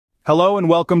Hello and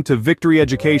welcome to Victory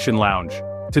Education Lounge.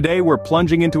 Today we're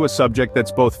plunging into a subject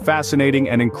that's both fascinating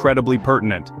and incredibly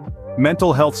pertinent.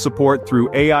 Mental health support through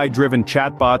AI-driven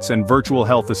chatbots and virtual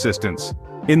health assistants.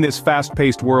 In this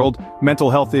fast-paced world,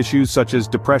 mental health issues such as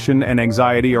depression and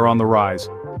anxiety are on the rise.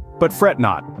 But fret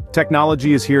not,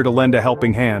 technology is here to lend a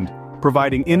helping hand,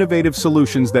 providing innovative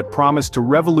solutions that promise to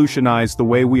revolutionize the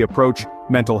way we approach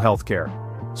mental health care.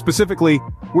 Specifically,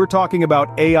 we're talking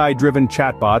about AI-driven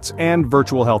chatbots and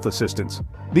virtual health assistants.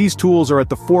 These tools are at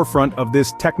the forefront of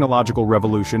this technological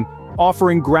revolution,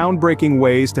 offering groundbreaking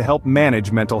ways to help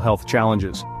manage mental health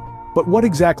challenges. But what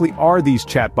exactly are these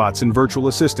chatbots and virtual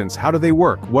assistants? How do they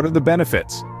work? What are the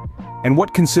benefits? And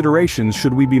what considerations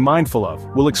should we be mindful of?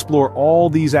 We'll explore all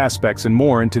these aspects and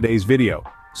more in today's video.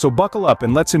 So buckle up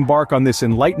and let's embark on this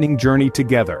enlightening journey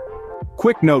together.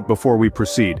 Quick note before we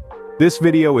proceed. This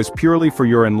video is purely for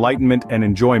your enlightenment and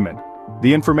enjoyment.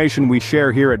 The information we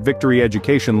share here at Victory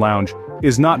Education Lounge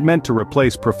is not meant to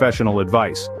replace professional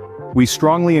advice. We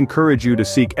strongly encourage you to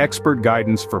seek expert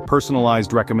guidance for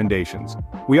personalized recommendations.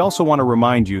 We also want to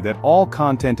remind you that all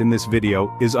content in this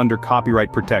video is under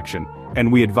copyright protection,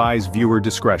 and we advise viewer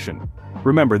discretion.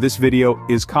 Remember, this video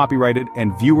is copyrighted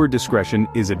and viewer discretion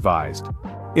is advised.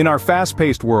 In our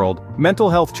fast-paced world, mental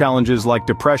health challenges like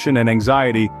depression and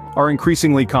anxiety are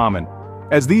increasingly common.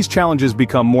 As these challenges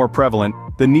become more prevalent,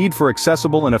 the need for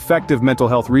accessible and effective mental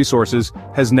health resources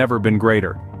has never been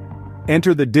greater.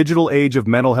 Enter the digital age of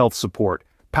mental health support,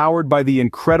 powered by the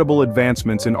incredible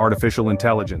advancements in artificial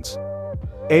intelligence.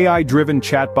 AI-driven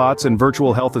chatbots and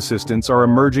virtual health assistants are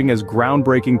emerging as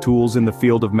groundbreaking tools in the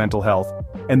field of mental health,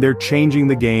 and they're changing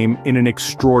the game in an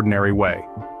extraordinary way.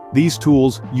 These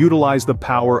tools utilize the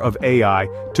power of AI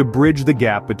to bridge the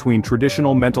gap between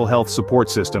traditional mental health support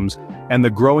systems and the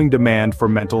growing demand for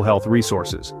mental health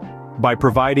resources. By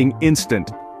providing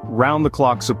instant,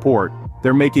 round-the-clock support,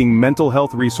 they're making mental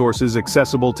health resources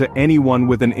accessible to anyone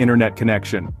with an internet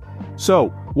connection. So,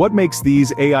 what makes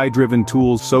these AI-driven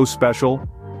tools so special?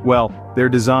 Well, they're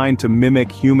designed to mimic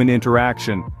human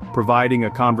interaction, providing a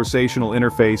conversational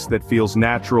interface that feels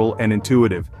natural and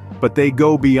intuitive. But they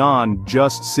go beyond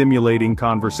just simulating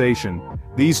conversation.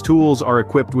 These tools are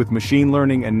equipped with machine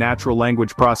learning and natural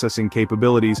language processing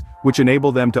capabilities, which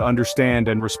enable them to understand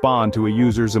and respond to a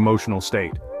user's emotional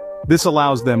state. This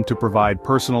allows them to provide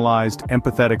personalized,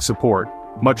 empathetic support,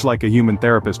 much like a human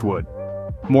therapist would.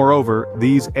 Moreover,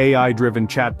 these AI-driven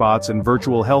chatbots and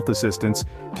virtual health assistants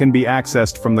can be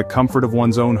accessed from the comfort of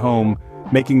one's own home,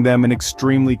 making them an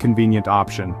extremely convenient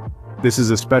option. This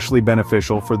is especially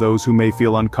beneficial for those who may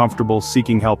feel uncomfortable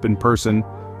seeking help in person,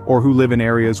 or who live in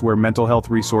areas where mental health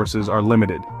resources are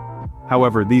limited.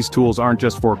 However, these tools aren't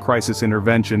just for crisis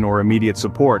intervention or immediate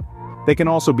support, they can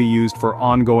also be used for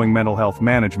ongoing mental health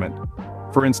management.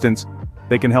 For instance,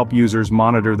 they can help users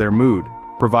monitor their mood,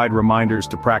 provide reminders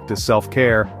to practice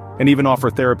self-care, and even offer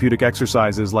therapeutic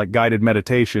exercises like guided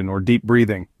meditation or deep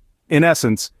breathing. In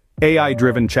essence,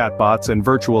 AI-driven chatbots and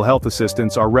virtual health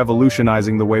assistants are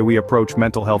revolutionizing the way we approach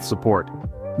mental health support.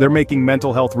 They're making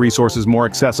mental health resources more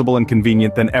accessible and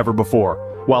convenient than ever before,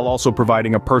 while also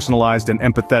providing a personalized and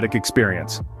empathetic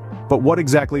experience. But what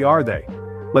exactly are they?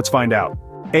 Let's find out.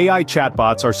 AI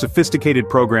chatbots are sophisticated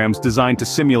programs designed to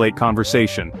simulate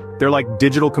conversation. They're like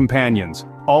digital companions,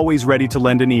 always ready to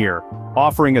lend an ear,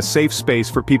 offering a safe space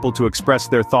for people to express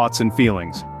their thoughts and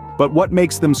feelings. But what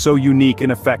makes them so unique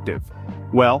and effective?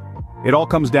 Well, it all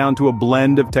comes down to a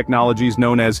blend of technologies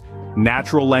known as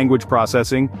natural language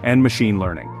processing and machine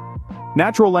learning.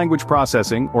 Natural language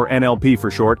processing, or NLP for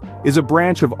short, is a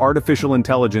branch of artificial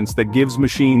intelligence that gives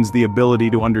machines the ability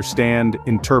to understand,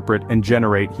 interpret, and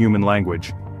generate human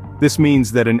language. This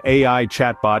means that an AI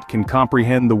chatbot can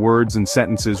comprehend the words and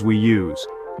sentences we use,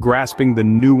 grasping the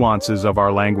nuances of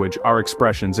our language, our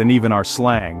expressions, and even our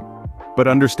slang. But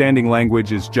understanding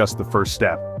language is just the first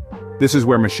step. This is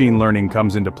where machine learning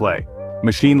comes into play.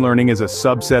 Machine learning is a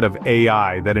subset of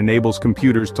AI that enables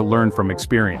computers to learn from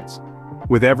experience.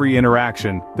 With every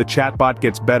interaction, the chatbot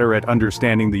gets better at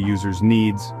understanding the user's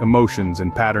needs, emotions,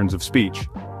 and patterns of speech.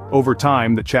 Over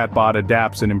time, the chatbot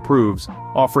adapts and improves,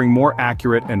 offering more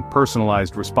accurate and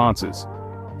personalized responses.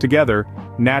 Together,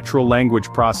 natural language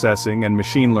processing and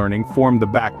machine learning form the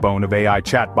backbone of AI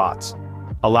chatbots,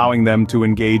 allowing them to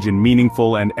engage in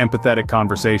meaningful and empathetic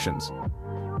conversations.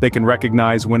 They can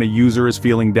recognize when a user is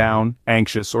feeling down,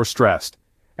 anxious, or stressed,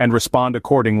 and respond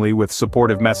accordingly with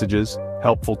supportive messages,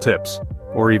 helpful tips,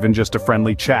 or even just a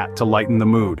friendly chat to lighten the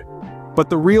mood.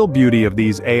 But the real beauty of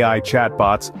these AI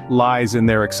chatbots lies in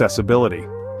their accessibility.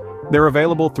 They're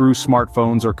available through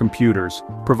smartphones or computers,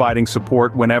 providing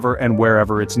support whenever and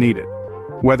wherever it's needed.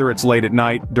 Whether it's late at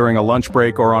night, during a lunch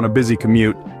break, or on a busy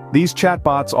commute, These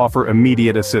chatbots offer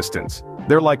immediate assistance.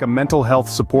 They're like a mental health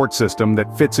support system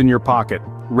that fits in your pocket,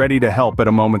 ready to help at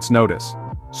a moment's notice.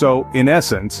 So, in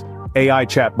essence, AI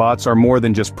chatbots are more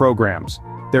than just programs.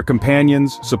 They're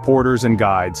companions, supporters, and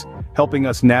guides, helping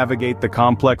us navigate the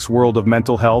complex world of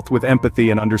mental health with empathy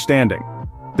and understanding.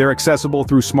 They're accessible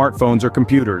through smartphones or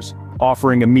computers,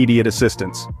 offering immediate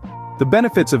assistance. The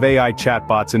benefits of AI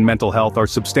chatbots in mental health are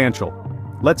substantial.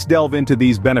 Let's delve into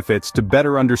these benefits to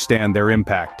better understand their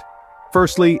impact.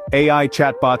 Firstly, AI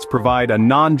chatbots provide a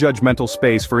non-judgmental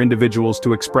space for individuals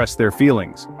to express their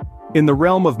feelings. In the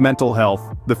realm of mental health,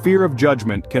 the fear of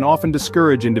judgment can often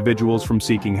discourage individuals from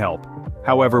seeking help.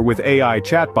 However, with AI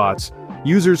chatbots,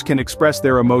 users can express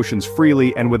their emotions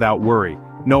freely and without worry,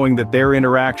 knowing that their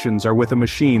interactions are with a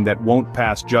machine that won't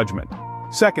pass judgment.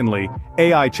 Secondly,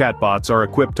 AI chatbots are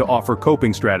equipped to offer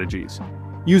coping strategies.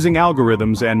 Using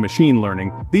algorithms and machine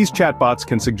learning, these chatbots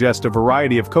can suggest a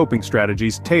variety of coping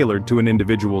strategies tailored to an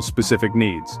individual's specific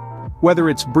needs. Whether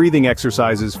it's breathing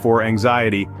exercises for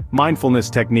anxiety, mindfulness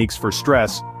techniques for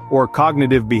stress, or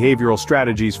cognitive behavioral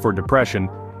strategies for depression,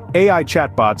 AI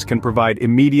chatbots can provide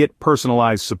immediate,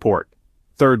 personalized support.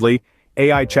 Thirdly,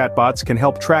 AI chatbots can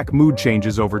help track mood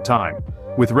changes over time.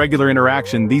 With regular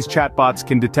interaction, these chatbots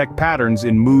can detect patterns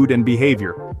in mood and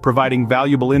behavior, providing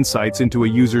valuable insights into a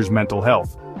user's mental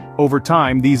health. Over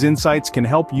time, these insights can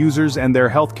help users and their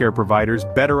healthcare providers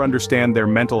better understand their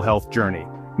mental health journey,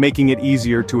 making it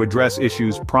easier to address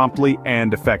issues promptly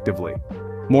and effectively.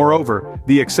 Moreover,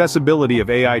 the accessibility of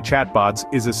AI chatbots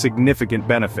is a significant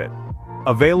benefit.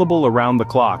 Available around the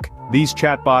clock, these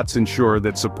chatbots ensure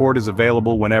that support is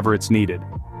available whenever it's needed.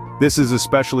 This is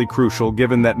especially crucial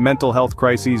given that mental health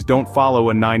crises don't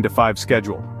follow a 9-to-5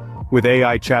 schedule. With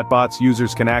AI chatbots,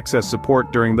 users can access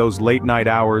support during those late-night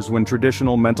hours when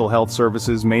traditional mental health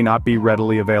services may not be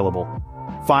readily available.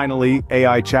 Finally,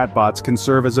 AI chatbots can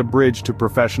serve as a bridge to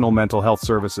professional mental health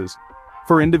services.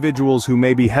 For individuals who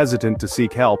may be hesitant to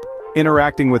seek help,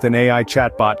 interacting with an AI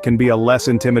chatbot can be a less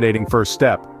intimidating first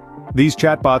step. These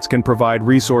chatbots can provide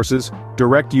resources,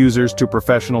 direct users to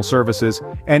professional services,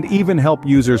 and even help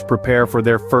users prepare for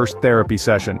their first therapy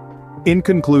session. In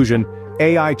conclusion,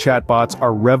 AI chatbots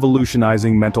are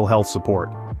revolutionizing mental health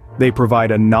support. They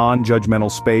provide a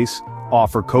non-judgmental space,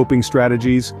 offer coping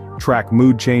strategies, track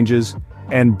mood changes,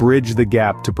 and bridge the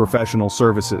gap to professional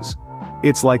services.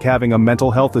 It's like having a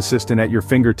mental health assistant at your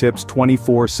fingertips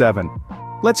 24/7.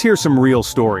 Let's hear some real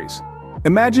stories.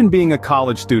 Imagine being a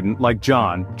college student like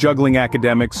John, juggling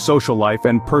academics, social life,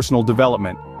 and personal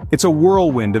development. It's a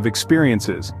whirlwind of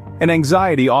experiences, and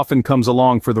anxiety often comes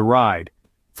along for the ride.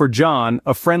 For John,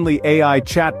 a friendly AI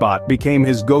chatbot became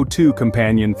his go-to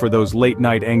companion for those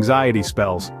late-night anxiety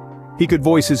spells. He could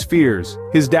voice his fears,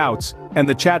 his doubts, and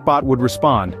the chatbot would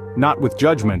respond, not with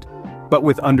judgment, but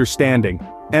with understanding,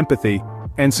 empathy,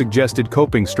 and suggested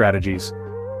coping strategies.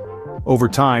 Over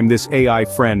time, this AI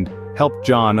friend helped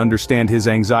John understand his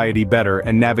anxiety better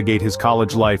and navigate his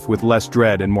college life with less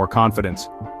dread and more confidence.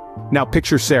 Now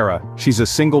picture Sarah. She's a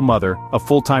single mother, a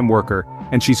full-time worker,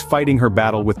 and she's fighting her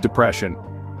battle with depression.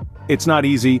 It's not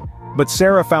easy, but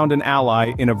Sarah found an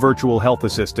ally in a virtual health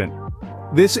assistant.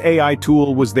 This AI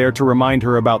tool was there to remind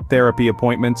her about therapy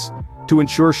appointments, to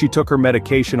ensure she took her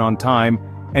medication on time,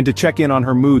 and to check in on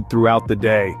her mood throughout the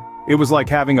day. It was like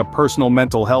having a personal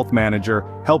mental health manager,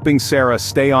 helping Sarah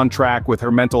stay on track with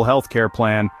her mental health care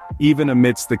plan, even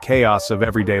amidst the chaos of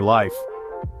everyday life.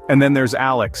 And then there's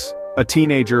Alex, a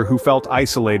teenager who felt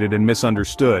isolated and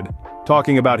misunderstood.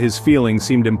 Talking about his feelings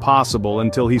seemed impossible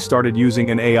until he started using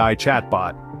an AI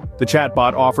chatbot. The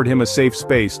chatbot offered him a safe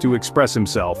space to express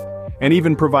himself, and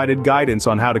even provided guidance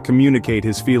on how to communicate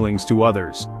his feelings to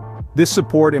others. This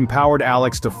support empowered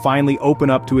Alex to finally open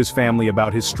up to his family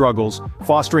about his struggles,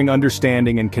 fostering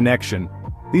understanding and connection.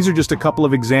 These are just a couple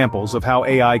of examples of how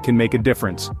AI can make a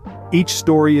difference. Each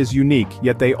story is unique,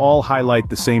 yet they all highlight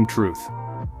the same truth.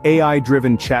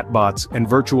 AI-driven chatbots and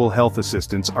virtual health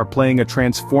assistants are playing a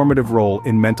transformative role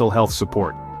in mental health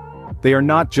support. They are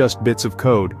not just bits of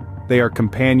code, they are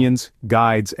companions,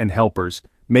 guides, and helpers,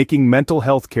 making mental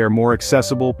health care more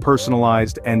accessible,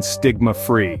 personalized, and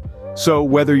stigma-free. So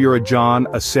whether you're a John,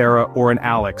 a Sarah, or an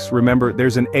Alex, remember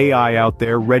there's an AI out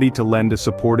there ready to lend a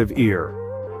supportive ear.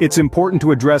 It's important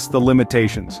to address the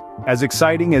limitations. As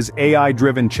exciting as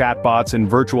AI-driven chatbots and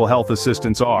virtual health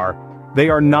assistants are, they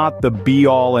are not the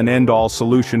be-all and end-all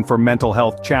solution for mental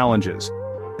health challenges.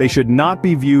 They should not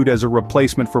be viewed as a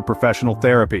replacement for professional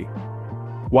therapy.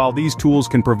 While these tools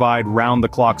can provide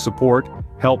round-the-clock support,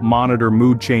 help monitor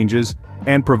mood changes,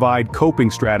 and provide coping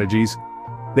strategies,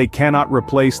 they cannot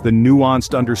replace the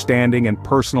nuanced understanding and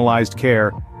personalized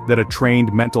care that a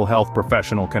trained mental health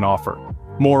professional can offer.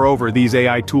 Moreover, these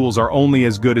AI tools are only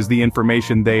as good as the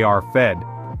information they are fed.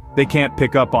 They can't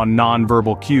pick up on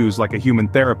non-verbal cues like a human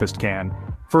therapist can.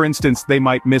 For instance, they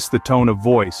might miss the tone of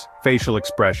voice, facial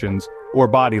expressions, or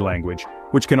body language,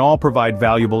 which can all provide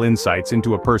valuable insights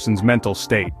into a person's mental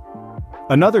state.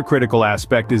 Another critical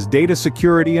aspect is data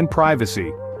security and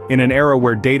privacy. In an era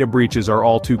where data breaches are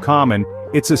all too common,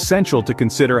 it's essential to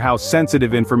consider how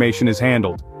sensitive information is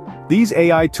handled. These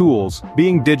AI tools,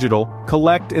 being digital,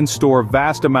 collect and store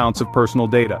vast amounts of personal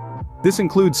data. This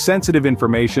includes sensitive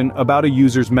information about a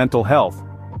user's mental health.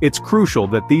 It's crucial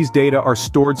that these data are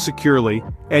stored securely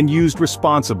and used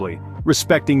responsibly,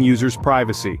 respecting users'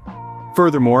 privacy.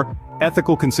 Furthermore,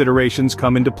 ethical considerations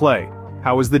come into play.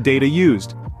 How is the data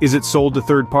used? Is it sold to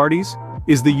third parties?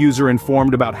 Is the user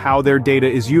informed about how their data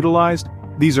is utilized?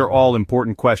 These are all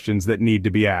important questions that need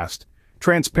to be asked.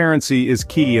 Transparency is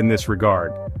key in this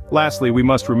regard. Lastly, we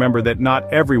must remember that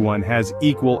not everyone has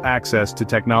equal access to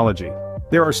technology.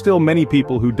 There are still many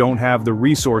people who don't have the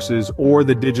resources or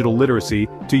the digital literacy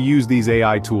to use these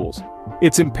AI tools.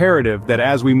 It's imperative that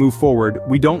as we move forward,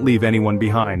 we don't leave anyone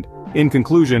behind. In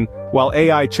conclusion, while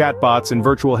AI chatbots and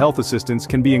virtual health assistants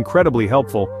can be incredibly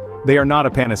helpful, they are not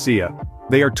a panacea.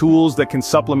 They are tools that can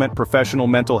supplement professional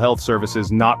mental health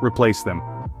services, not replace them.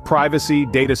 Privacy,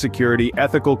 data security,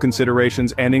 ethical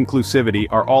considerations, and inclusivity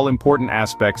are all important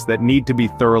aspects that need to be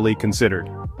thoroughly considered.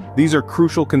 These are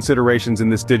crucial considerations in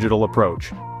this digital approach.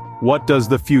 What does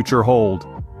the future hold?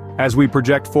 As we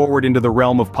project forward into the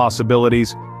realm of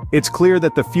possibilities, it's clear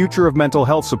that the future of mental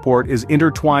health support is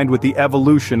intertwined with the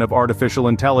evolution of artificial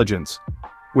intelligence.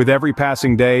 With every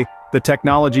passing day, the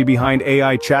technology behind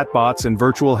AI chatbots and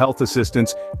virtual health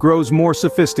assistants grows more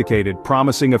sophisticated,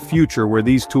 promising a future where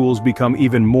these tools become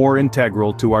even more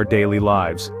integral to our daily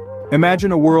lives.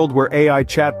 Imagine a world where AI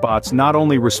chatbots not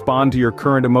only respond to your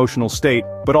current emotional state,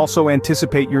 but also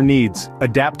anticipate your needs,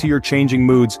 adapt to your changing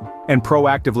moods, and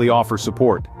proactively offer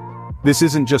support. This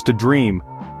isn't just a dream.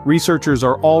 Researchers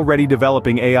are already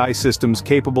developing AI systems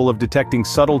capable of detecting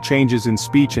subtle changes in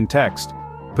speech and text,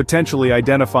 potentially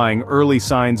identifying early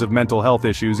signs of mental health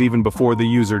issues even before the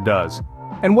user does.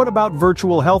 And what about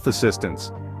virtual health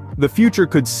assistants? The future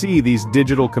could see these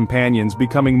digital companions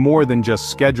becoming more than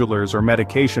just schedulers or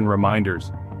medication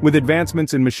reminders. With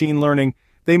advancements in machine learning,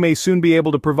 they may soon be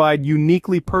able to provide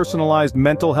uniquely personalized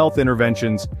mental health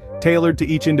interventions tailored to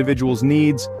each individual's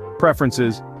needs,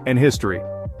 preferences, and history.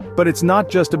 But it's not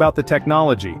just about the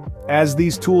technology. As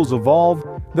these tools evolve,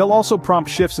 they'll also prompt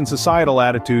shifts in societal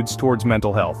attitudes towards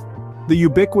mental health. The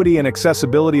ubiquity and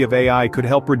accessibility of AI could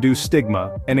help reduce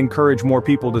stigma and encourage more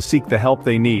people to seek the help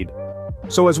they need.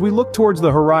 So as we look towards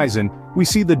the horizon, we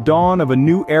see the dawn of a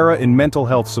new era in mental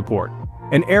health support.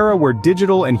 An era where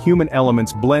digital and human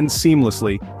elements blend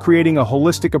seamlessly, creating a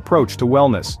holistic approach to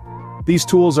wellness. These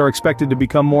tools are expected to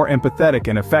become more empathetic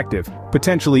and effective,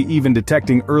 potentially even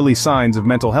detecting early signs of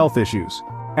mental health issues.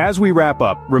 As we wrap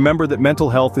up, remember that mental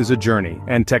health is a journey,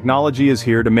 and technology is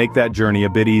here to make that journey a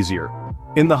bit easier.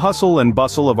 In the hustle and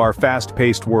bustle of our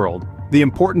fast-paced world, the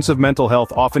importance of mental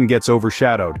health often gets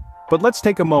overshadowed. But let's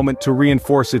take a moment to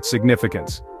reinforce its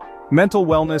significance. Mental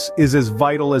wellness is as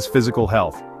vital as physical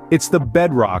health. It's the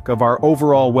bedrock of our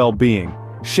overall well-being,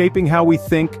 shaping how we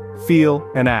think, feel,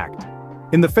 and act.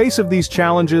 In the face of these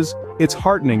challenges, it's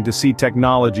heartening to see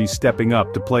technology stepping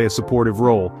up to play a supportive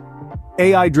role.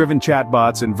 AI-driven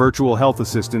chatbots and virtual health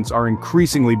assistants are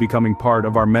increasingly becoming part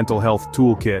of our mental health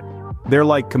toolkit. They're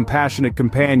like compassionate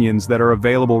companions that are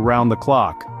available round the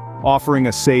clock, offering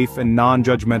a safe and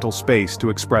non-judgmental space to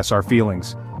express our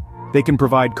feelings. They can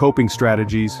provide coping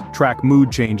strategies, track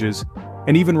mood changes,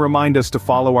 and even remind us to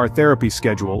follow our therapy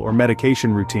schedule or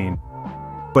medication routine.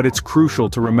 But it's crucial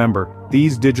to remember,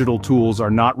 these digital tools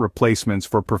are not replacements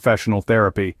for professional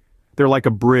therapy. They're like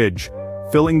a bridge,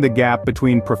 filling the gap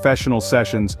between professional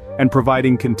sessions and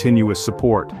providing continuous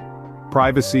support.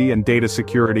 Privacy and data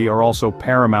security are also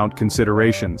paramount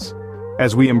considerations.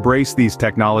 As we embrace these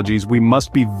technologies, we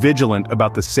must be vigilant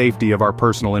about the safety of our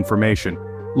personal information.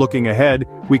 Looking ahead,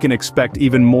 we can expect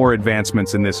even more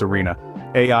advancements in this arena.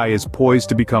 AI is poised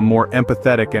to become more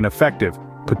empathetic and effective,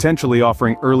 potentially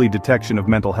offering early detection of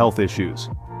mental health issues.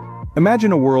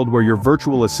 Imagine a world where your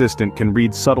virtual assistant can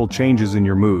read subtle changes in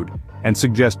your mood and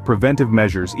suggest preventive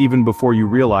measures even before you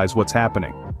realize what's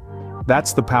happening.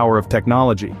 That's the power of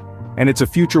technology, and it's a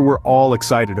future we're all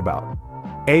excited about.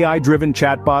 AI-driven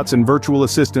chatbots and virtual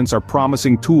assistants are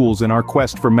promising tools in our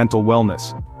quest for mental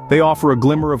wellness. They offer a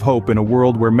glimmer of hope in a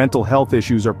world where mental health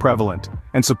issues are prevalent,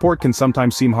 and support can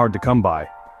sometimes seem hard to come by.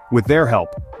 With their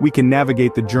help, we can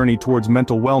navigate the journey towards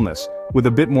mental wellness with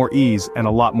a bit more ease and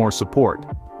a lot more support.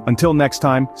 Until next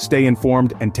time, stay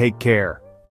informed and take care.